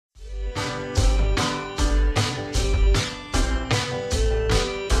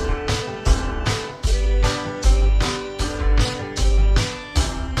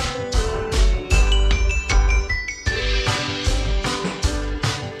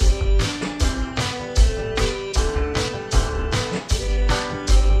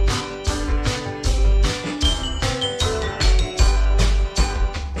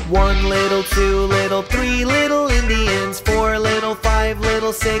One little, two little, three little Indians. Four little, five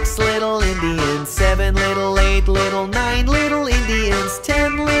little, six little Indians. Seven little, eight little, nine little Indians.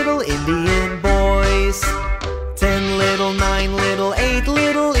 10 little Indian boys. 10 little, 9 little, 8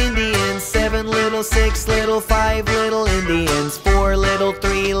 little Indians. 7 little, 6 little, 5 little Indians. 4 little,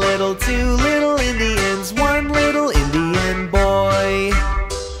 3 little, 2 little Indians. 1 little Indian boy.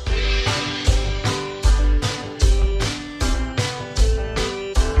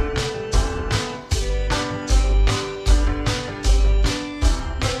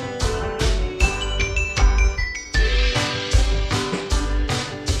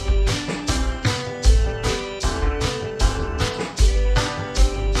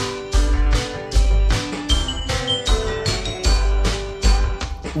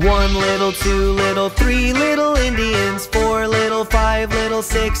 One little, two little, three little Indians. 4 little, 5 little,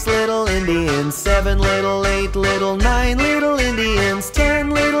 6 little Indians. 7 little, 8 little, 9 little Indians. 10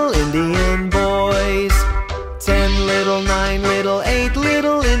 little Indian boys. 10 little, 9 little, 8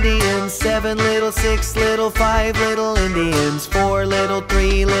 little Indians. 7 little, 6 little, 5 little Indians. 4 little,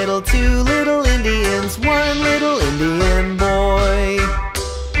 3 little, 2 little Indians. 1 little Indian boy.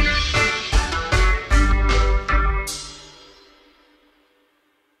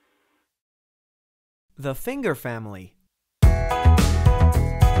 The Finger Family.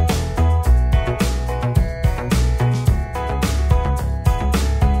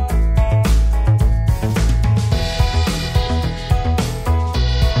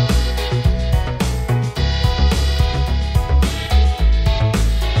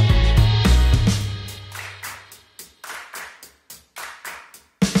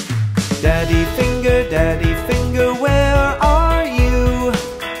 Daddy Finger, where are you?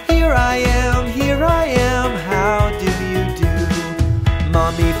 Here I am, how do you do?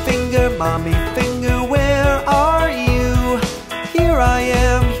 Mommy Finger, where are you? Here I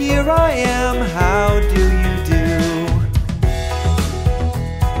am, how do you do?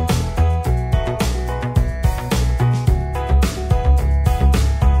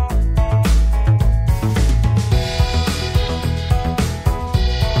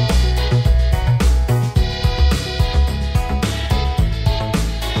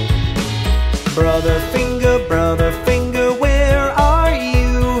 Brother Finger, where are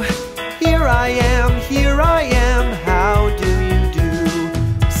you? Here I am, how do you do?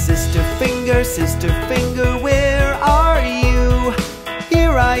 Sister Finger, where are you?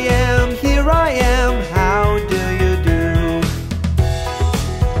 Here I am, how do you do?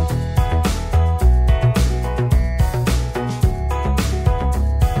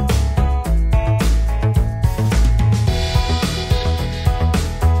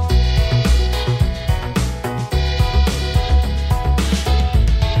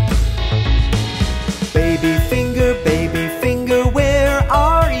 Baby Finger, where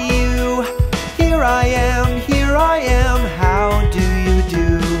are you? Here I am, how do you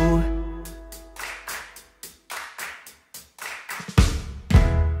do?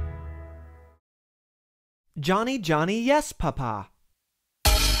 Johnny, yes, Papa.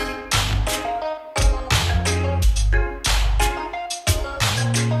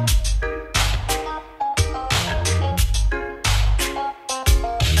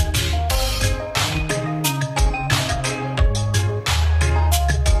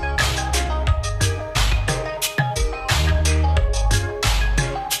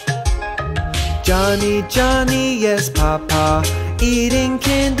 Johnny, yes, Papa. Eating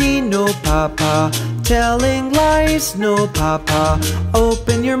candy, no, Papa. Telling lies, no, Papa.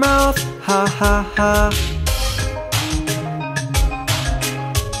 Open your mouth, ha, ha, ha.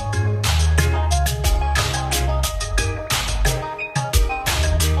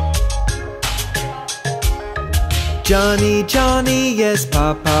 Johnny, yes,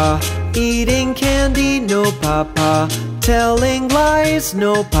 Papa. Eating candy, no, Papa. Telling lies,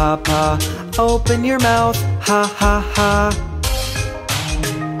 no, Papa. Open your mouth, ha, ha, ha.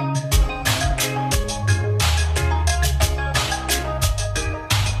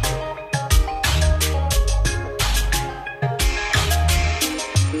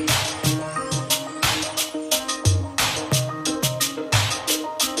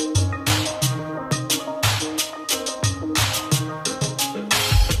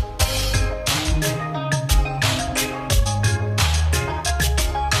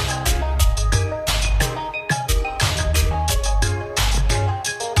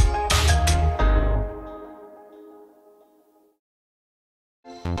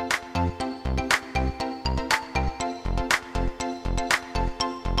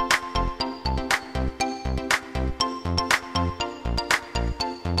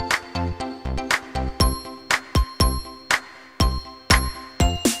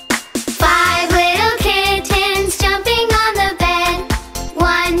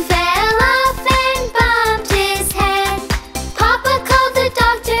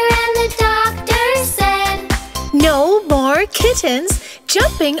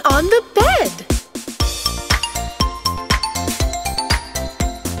 jumping on the bed.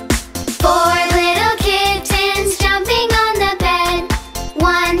 4 little kittens jumping on the bed.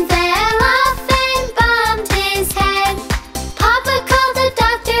 One fell off and bumped his head. Papa called the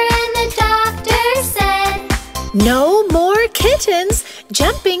doctor and the doctor said, No more kittens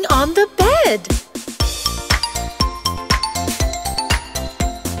jumping on the bed.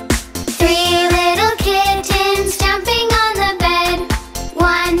 3 little kittens jumping on the bed.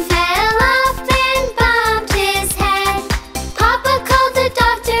 One fell off and bumped his head. Papa called the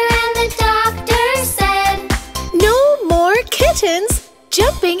doctor and the doctor said, No more kittens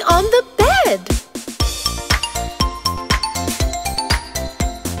jumping on the bed.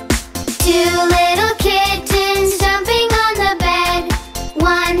 2 little kittens jumping on the bed.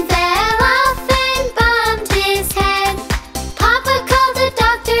 One fell off and bumped his head. Papa called the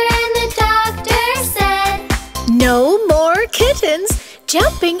doctor and the doctor said, No more kittens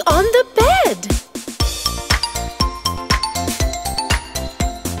jumping on the bed.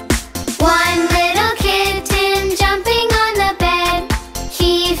 1 little kitten jumping on the bed.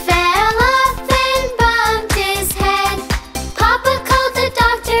 He fell off and bumped his head. Papa called the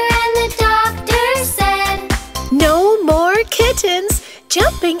doctor and the doctor said, No more kittens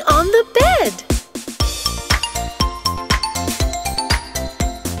jumping on the bed.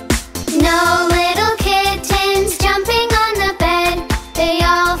 No little kittens jumping on the bed. They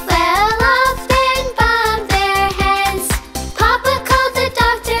all fell off and bumped their heads. Papa called the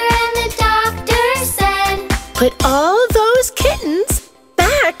doctor and the doctor said, Put all those kittens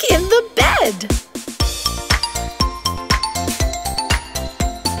back in the bed.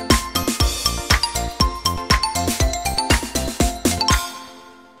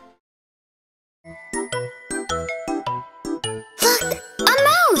 Look, a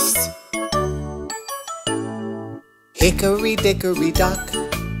mouse! Hickory dickory dock,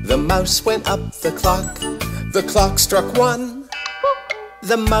 the mouse went up the clock. The clock struck 1,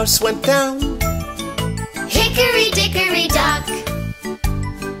 the mouse went down. Hickory dickory dock.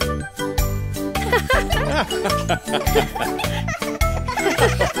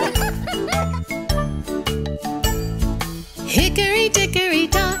 Hickory dickory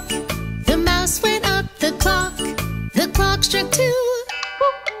dock, the mouse went up the clock. The clock struck 2,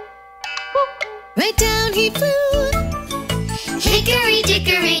 right down he flew. Hickory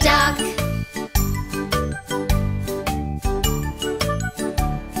dickory dock.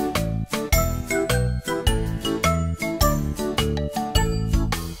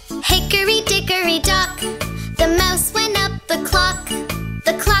 Hickory dickory dock, the mouse went up the clock.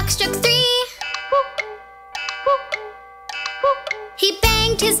 The clock struck 3. He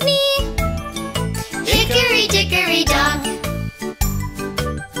banged his knee. Hickory dickory dock.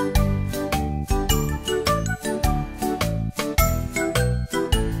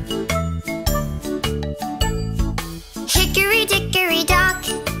 Hickory dickory dock,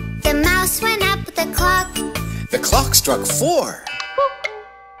 the mouse went up the clock. The clock struck 4.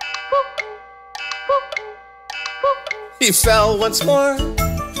 He fell once more.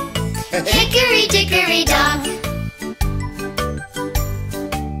 Hickory dickory dock.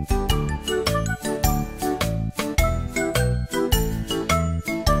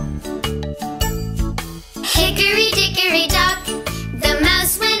 Hickory dickory dock, the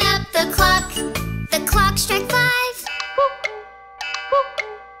mouse went up the clock. The clock struck 5.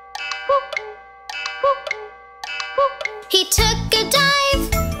 He took a dive.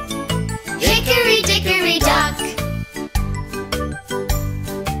 Hickory dickory dock.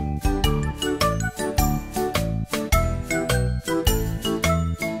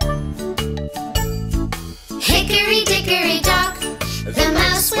 Hickory dickory dock, the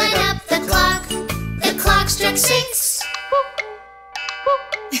mouse went up the clock. The clock struck 6.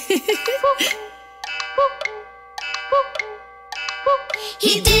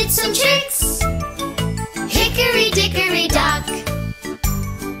 He did some tricks. Hickory dickory dock.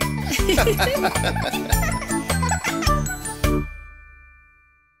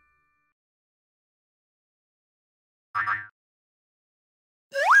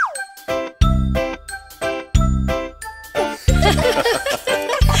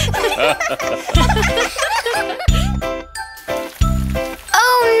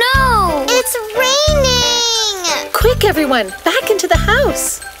 Oh no! It's raining! Quick, everyone, back into the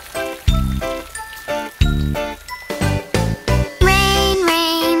house. Rain,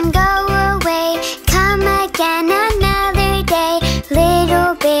 rain, go away. Come again another day.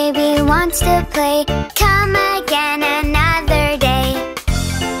 Little baby wants to play. Come again another day.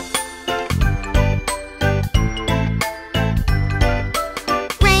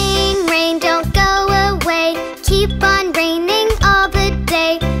 Rain, rain, don't go away. Keep on raining all the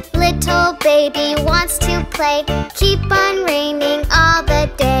play. Keep on raining all the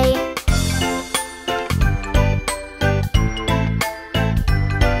day.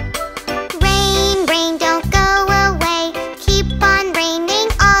 Rain, rain, don't go away. Keep on raining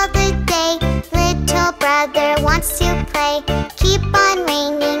all the day. Little brother wants to play. Keep on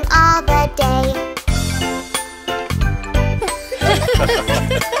raining all the day.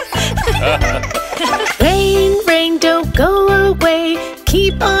 Rain, rain, don't go away.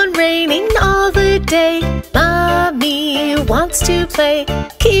 Keep on raining all the day. Mommy wants to play.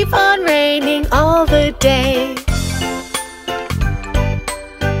 Keep on raining all the day.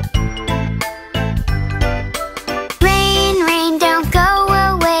 Rain, rain, don't go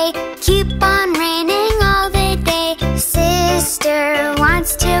away. Keep on raining all the day. Sister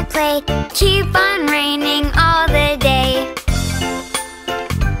wants to play. Keep on raining all the day.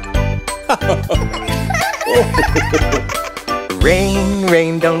 Rain,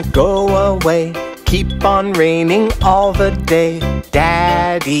 rain, don't go away. Keep on raining all the day.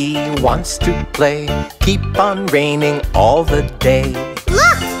 Daddy wants to play. Keep on raining all the day.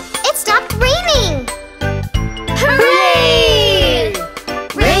 Look! It stopped raining! Hooray!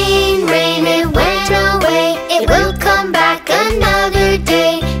 Rain, rain, it went away. It will come back another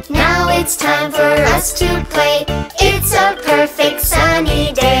day. Now it's time for us to play.